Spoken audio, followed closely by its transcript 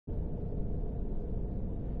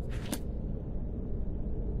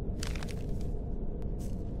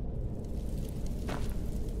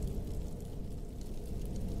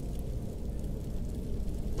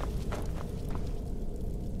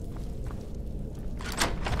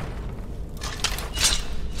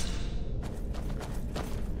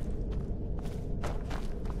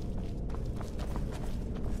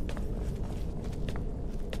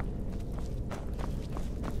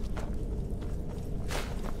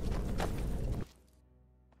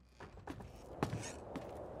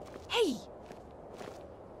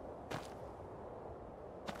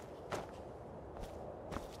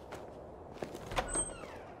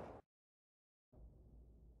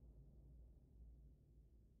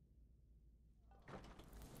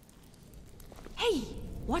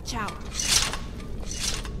Watch out!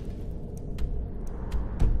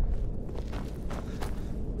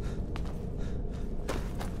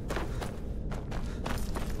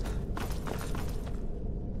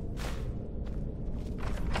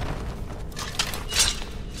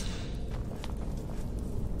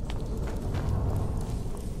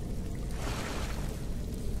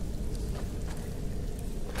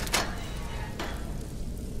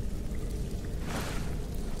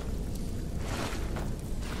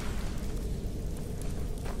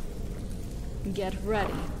 Get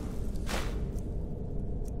ready.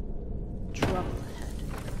 Trouble ahead.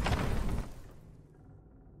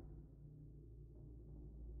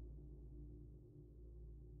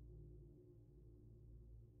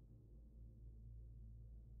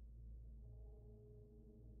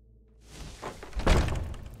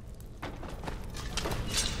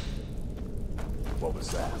 What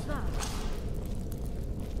was that?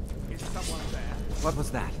 Is someone there? What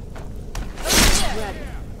was that? Ready.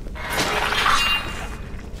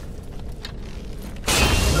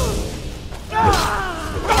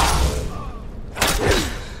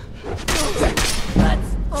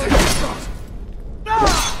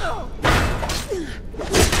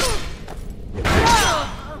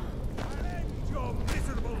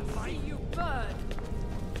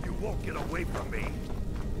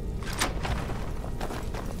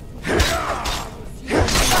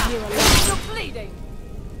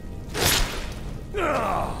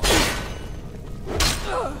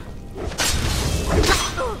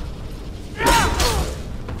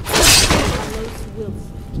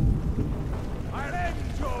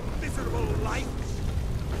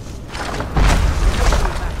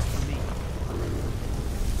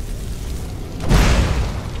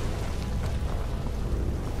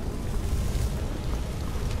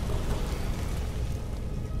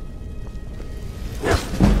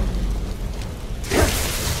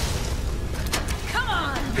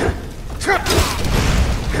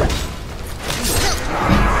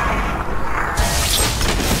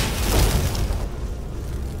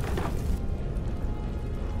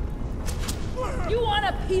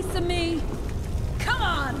 Piece of me? Come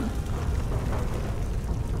on!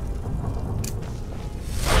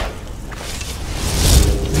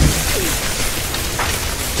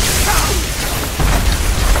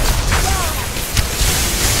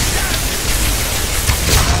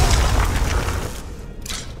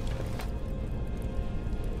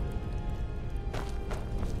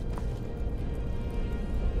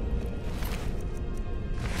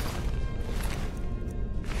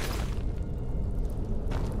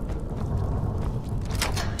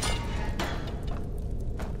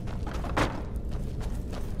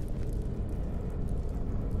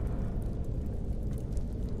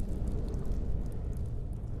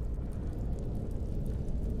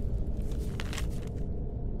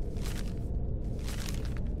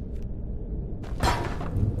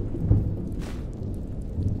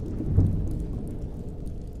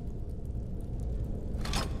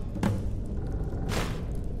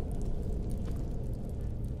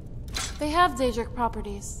 They have Daedric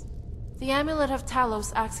properties. The Amulet of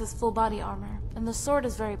Talos acts as full body armor, and the sword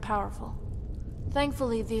is very powerful.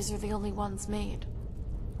 Thankfully, these are the only ones made.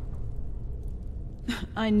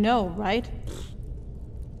 I know, right?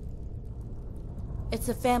 It's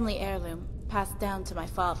a family heirloom, passed down to my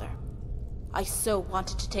father. I so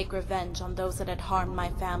wanted to take revenge on those that had harmed my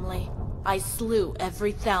family. I slew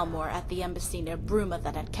every Thalmor at the embassy near Bruma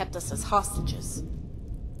that had kept us as hostages.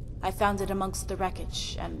 I found it amongst the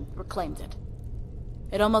wreckage and reclaimed it.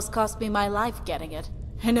 It almost cost me my life getting it,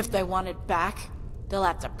 and if they want it back, they'll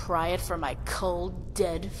have to pry it from my cold,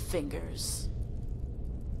 dead fingers.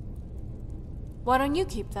 Why don't you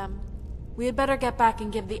keep them? We had better get back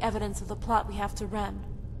and give the evidence of the plot we have to Ren.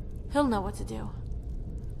 He'll know what to do.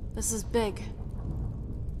 This is big.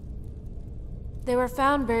 They were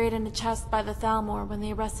found buried in a chest by the Thalmor when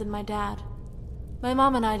they arrested my dad. My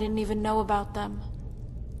mom and I didn't even know about them.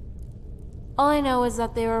 All I know is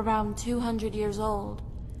that they were around 200 years old,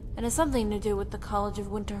 and it's something to do with the College of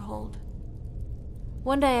Winterhold.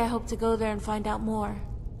 One day I hope to go there and find out more.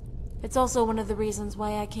 It's also one of the reasons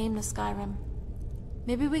why I came to Skyrim.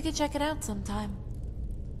 Maybe we could check it out sometime.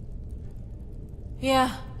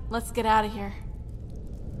 Yeah, let's get out of here.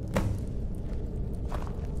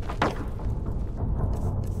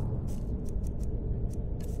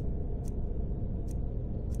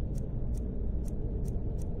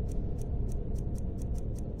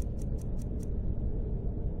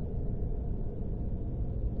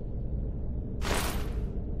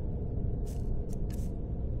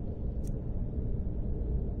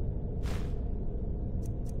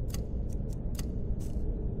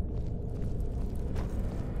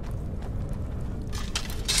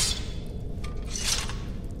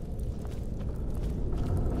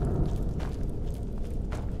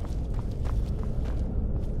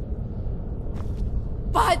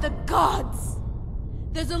 By the gods!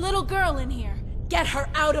 There's a little girl in here. Get her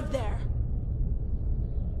out of there!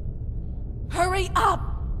 Hurry up!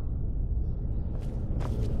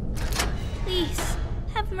 Please,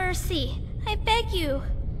 have mercy. I beg you.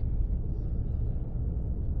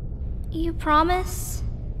 You promise?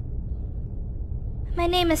 My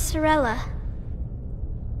name is Sorella.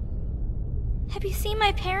 Have you seen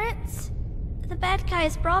my parents? The bad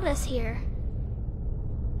guys brought us here.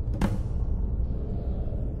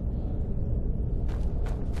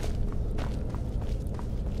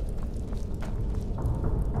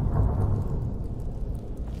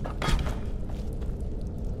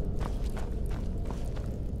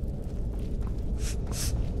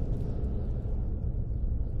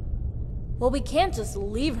 Well, we can't just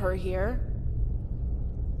leave her here.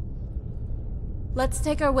 Let's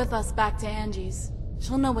take her with us back to Angie's.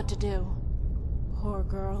 She'll know what to do. Poor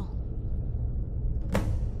girl.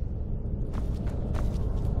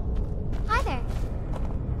 Hi there.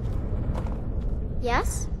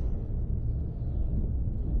 Yes?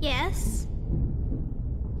 Yes?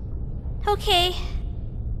 Okay.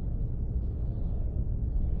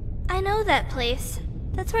 I know that place.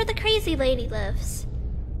 That's where the crazy lady lives.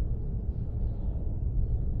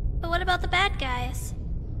 But what about the bad guys?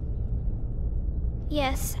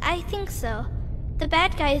 Yes, I think so. The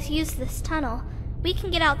bad guys use this tunnel. We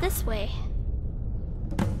can get out this way.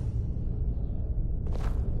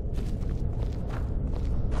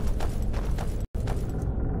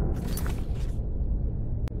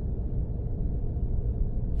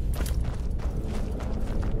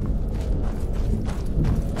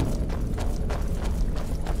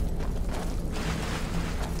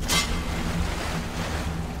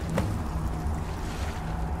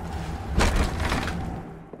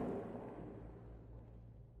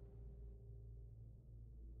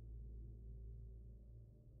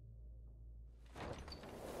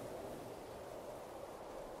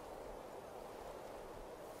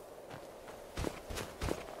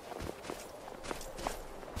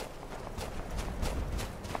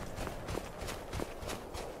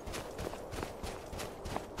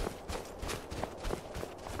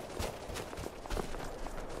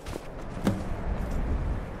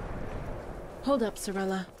 Hold up,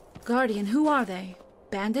 Sorella. Guardian, who are they?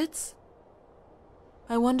 Bandits?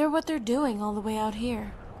 I wonder what they're doing all the way out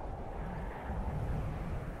here.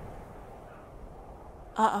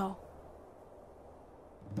 Uh-oh.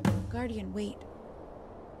 Guardian, wait.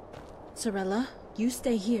 Sorella, you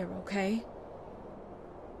stay here, okay?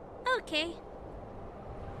 Okay.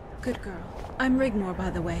 Good girl. I'm Rigmor, by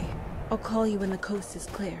the way. I'll call you when the coast is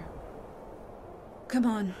clear. Come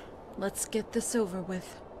on, let's get this over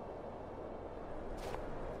with.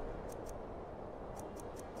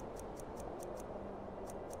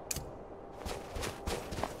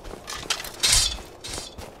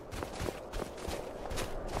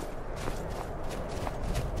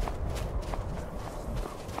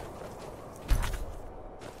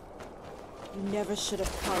 You never should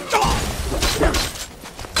have come.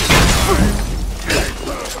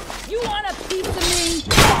 You want a piece of me?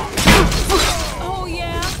 Oh,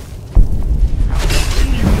 yeah?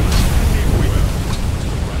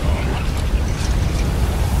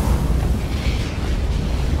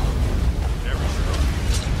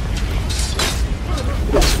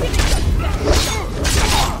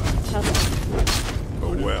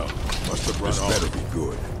 Oh well, must have run off. This better be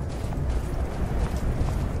good.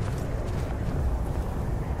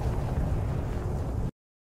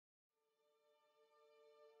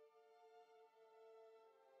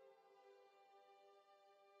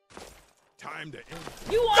 Time to end.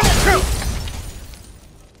 You want to...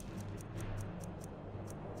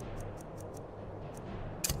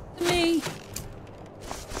 Me?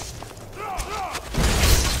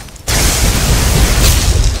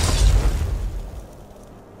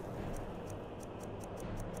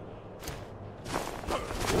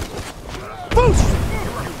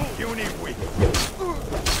 Puny weak.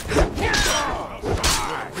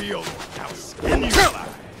 Real. Now skin you alive.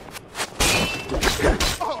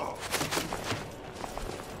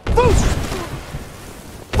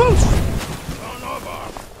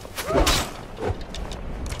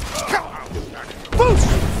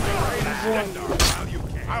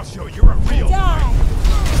 I'll show you're a real Die!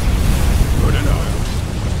 Good enough.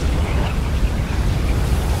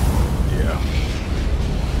 Yeah.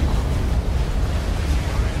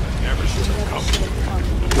 Never should have come.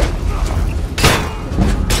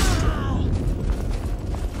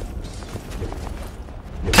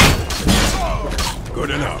 Good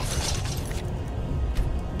enough.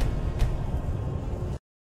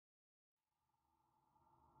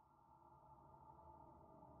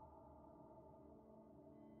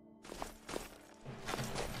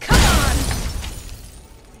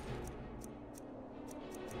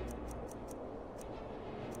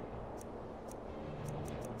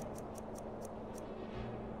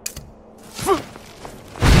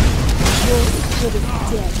 good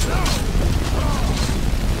as dead.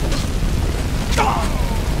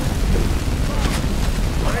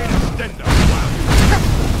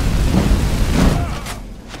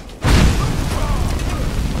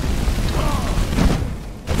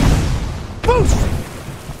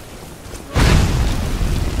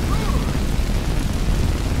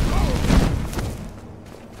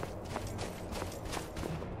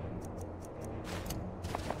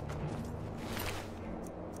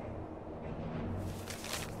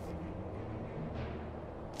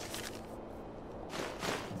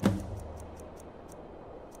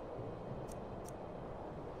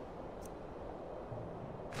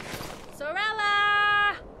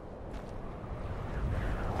 Sorella!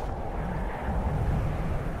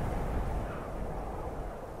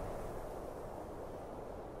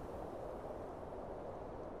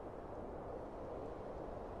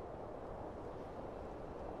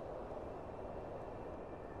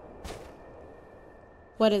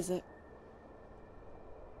 What is it?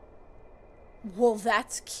 Well,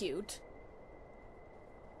 that's cute.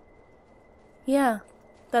 Yeah,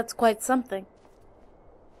 that's quite something.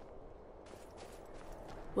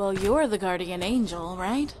 Well, you're the guardian angel,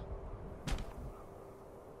 right?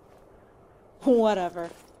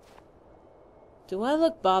 Whatever. Do I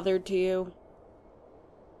look bothered to you?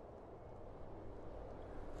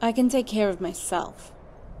 I can take care of myself.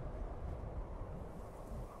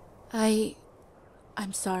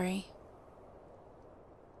 I'm sorry.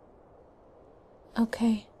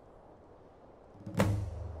 Okay.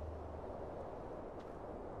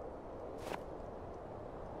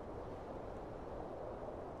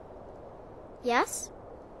 Yes?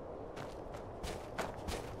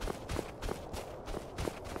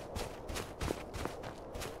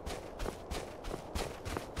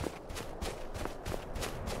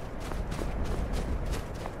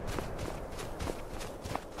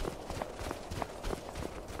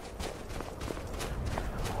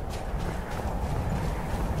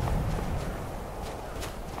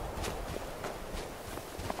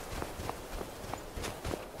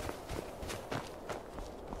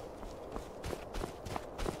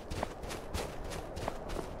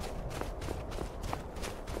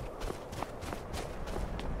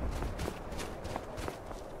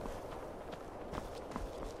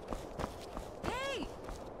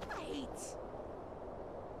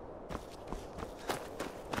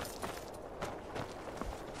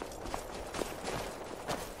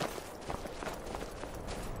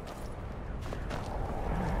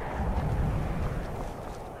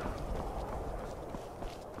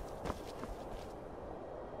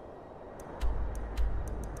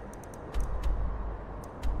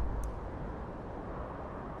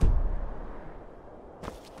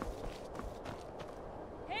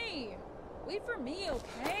 Wait for me,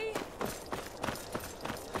 okay?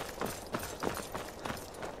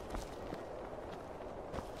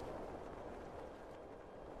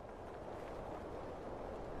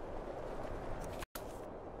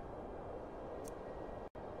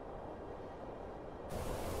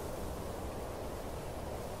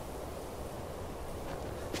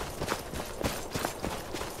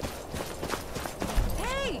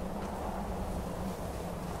 Hey!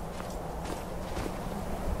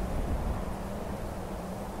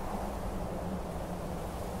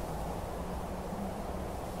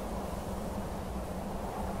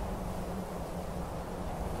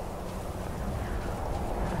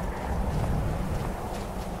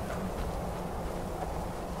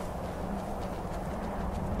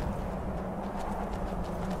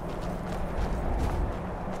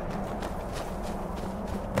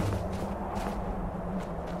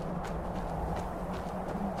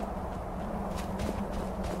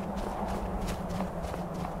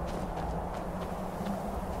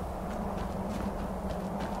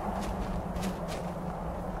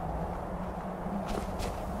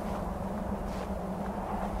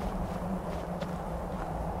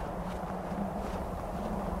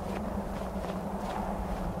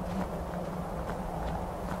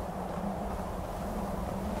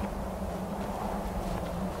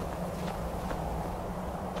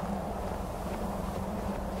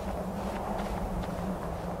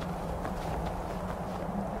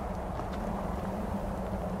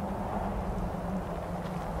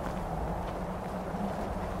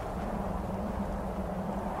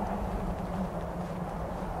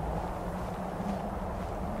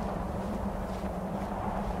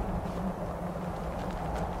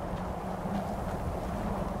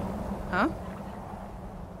 Huh?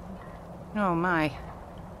 Oh, my.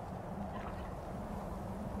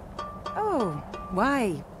 Oh,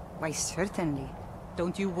 why? Why, certainly.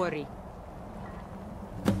 Don't you worry.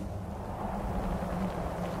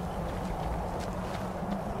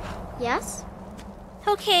 Yes?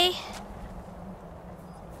 Okay.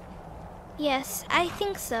 Yes, I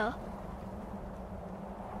think so.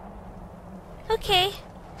 Okay.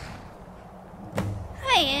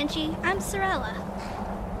 Hi, Angie. I'm Sorella.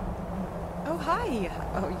 Oh, hi.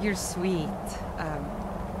 Oh, you're sweet.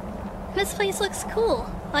 This place looks cool,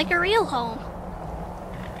 like a real home.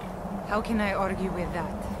 How can I argue with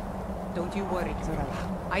that? Don't you worry,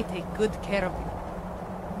 Zorella. I take good care of you.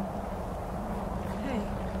 Hey,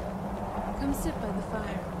 come sit by the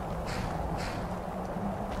fire.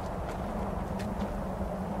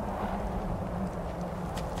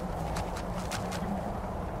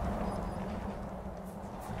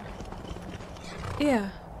 Yeah,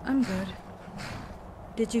 I'm good.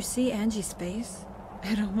 Did you see Angie's face?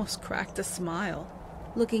 It almost cracked a smile.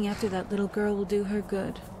 Looking after that little girl will do her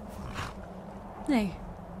good. Hey,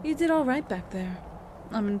 you did all right back there.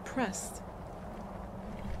 I'm impressed.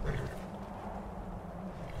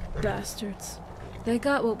 Bastards. They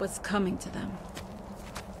got what was coming to them.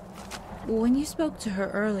 When you spoke to her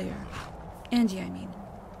earlier, Angie, I mean,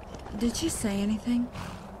 did she say anything?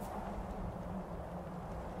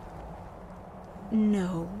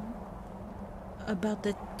 No. About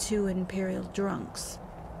the 2 Imperial drunks.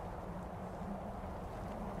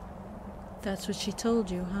 That's what she told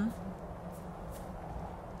you, huh?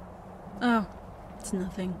 Oh, it's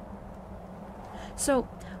nothing. So,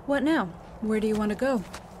 what now? Where do you want to go?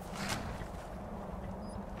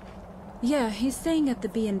 Yeah, he's staying at the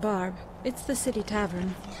Bee and Barb. It's the city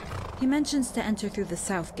tavern. He mentions to enter through the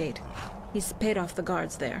south gate. He's paid off the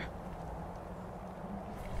guards there.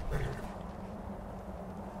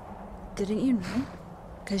 Didn't you know?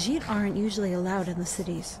 Khajiit aren't usually allowed in the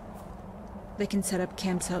cities. They can set up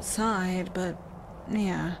camps outside, but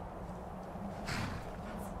yeah.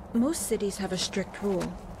 Most cities have a strict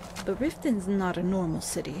rule, but Riften's not a normal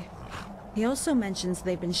city. He also mentions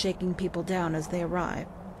they've been shaking people down as they arrive.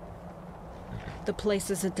 The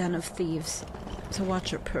place is a den of thieves, so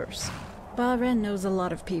watch your purse. Ba-Ren knows a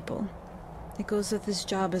lot of people. It goes with his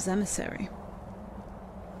job as emissary.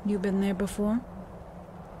 You been there before?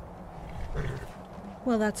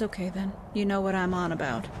 Well, that's okay then. You know what I'm on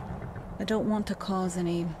about. I don't want to cause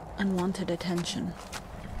any unwanted attention.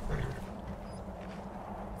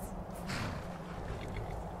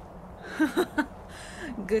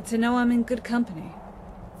 Good to know I'm in good company.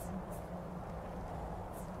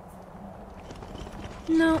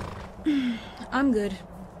 No, I'm good.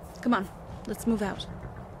 Come on, let's move out.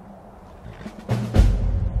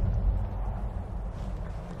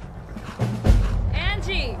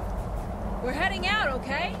 Angie! We're heading out,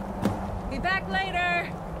 okay? Be back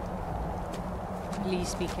later!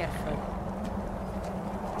 Please be careful.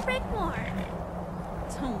 Rigmor.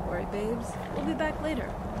 Don't worry, babes. We'll be back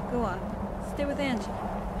later. Go on. Stay with Angie.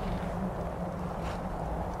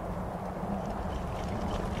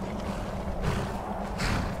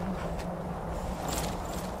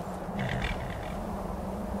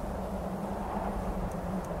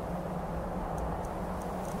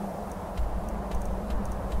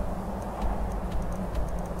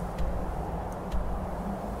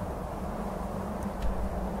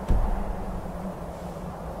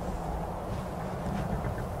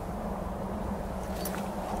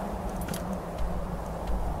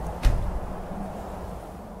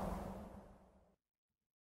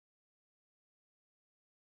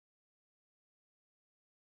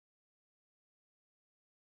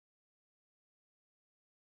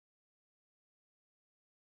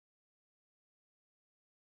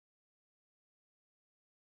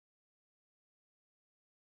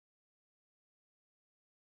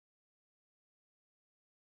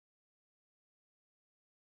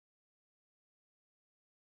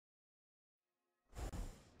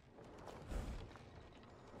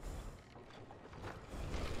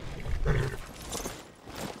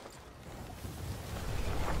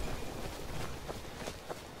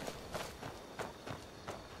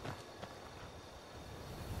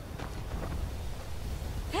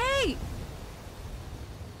 Hey!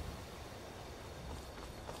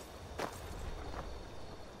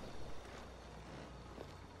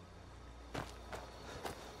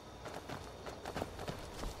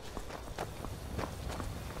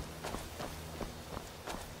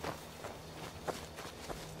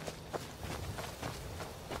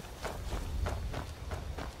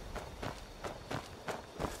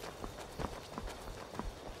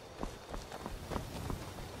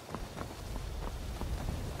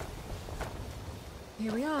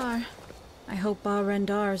 Here we are. I hope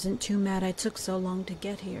Ba-Rendar isn't too mad I took so long to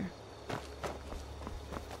get here.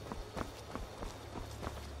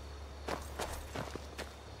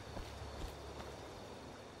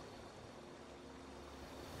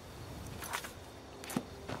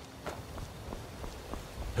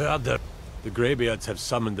 Heard that the Greybeards have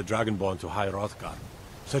summoned the Dragonborn to High Hrothgar.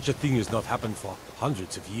 Such a thing has not happened for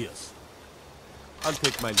hundreds of years. I'll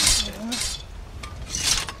take my leave then.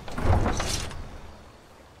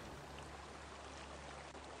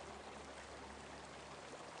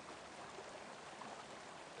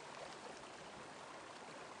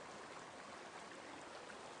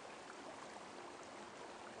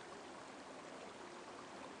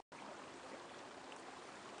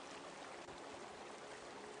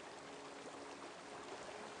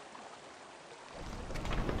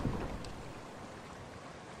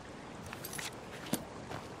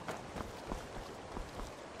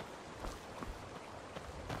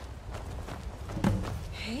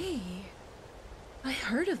 Hey, I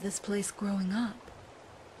heard of this place growing up.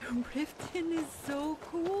 Riften is so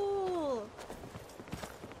cool.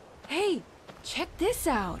 Hey, check this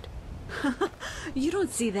out. You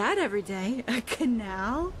don't see that every day. A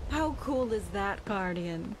canal? How cool is that,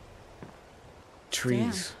 Guardian? Trees.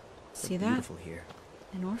 Damn. See that? Beautiful here.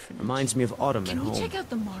 An orphanage. Reminds me of autumn Can at we home. check out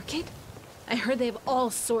the market? I heard they have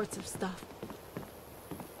all sorts of stuff.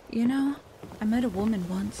 You know, I met a woman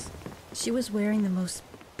once. She was wearing the most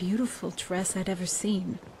beautiful dress I'd ever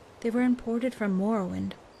seen. They were imported from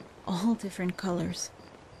Morrowind, all different colors,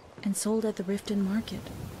 and sold at the Riften market.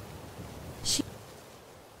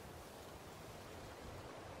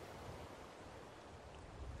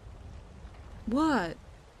 What?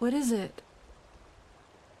 What is it?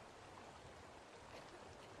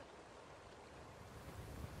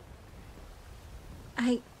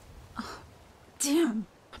 Oh, damn.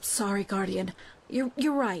 I'm sorry, Guardian. You're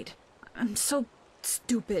right. I'm so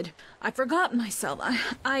stupid. I forgot myself.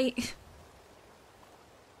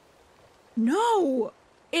 No!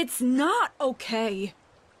 It's not okay!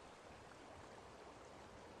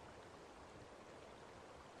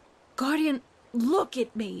 Guardian, look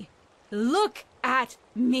at me. Look at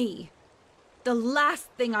me. The last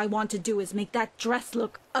thing I want to do is make that dress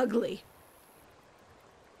look ugly.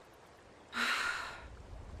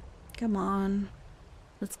 Come on.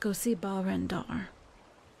 Let's go see Balrendar.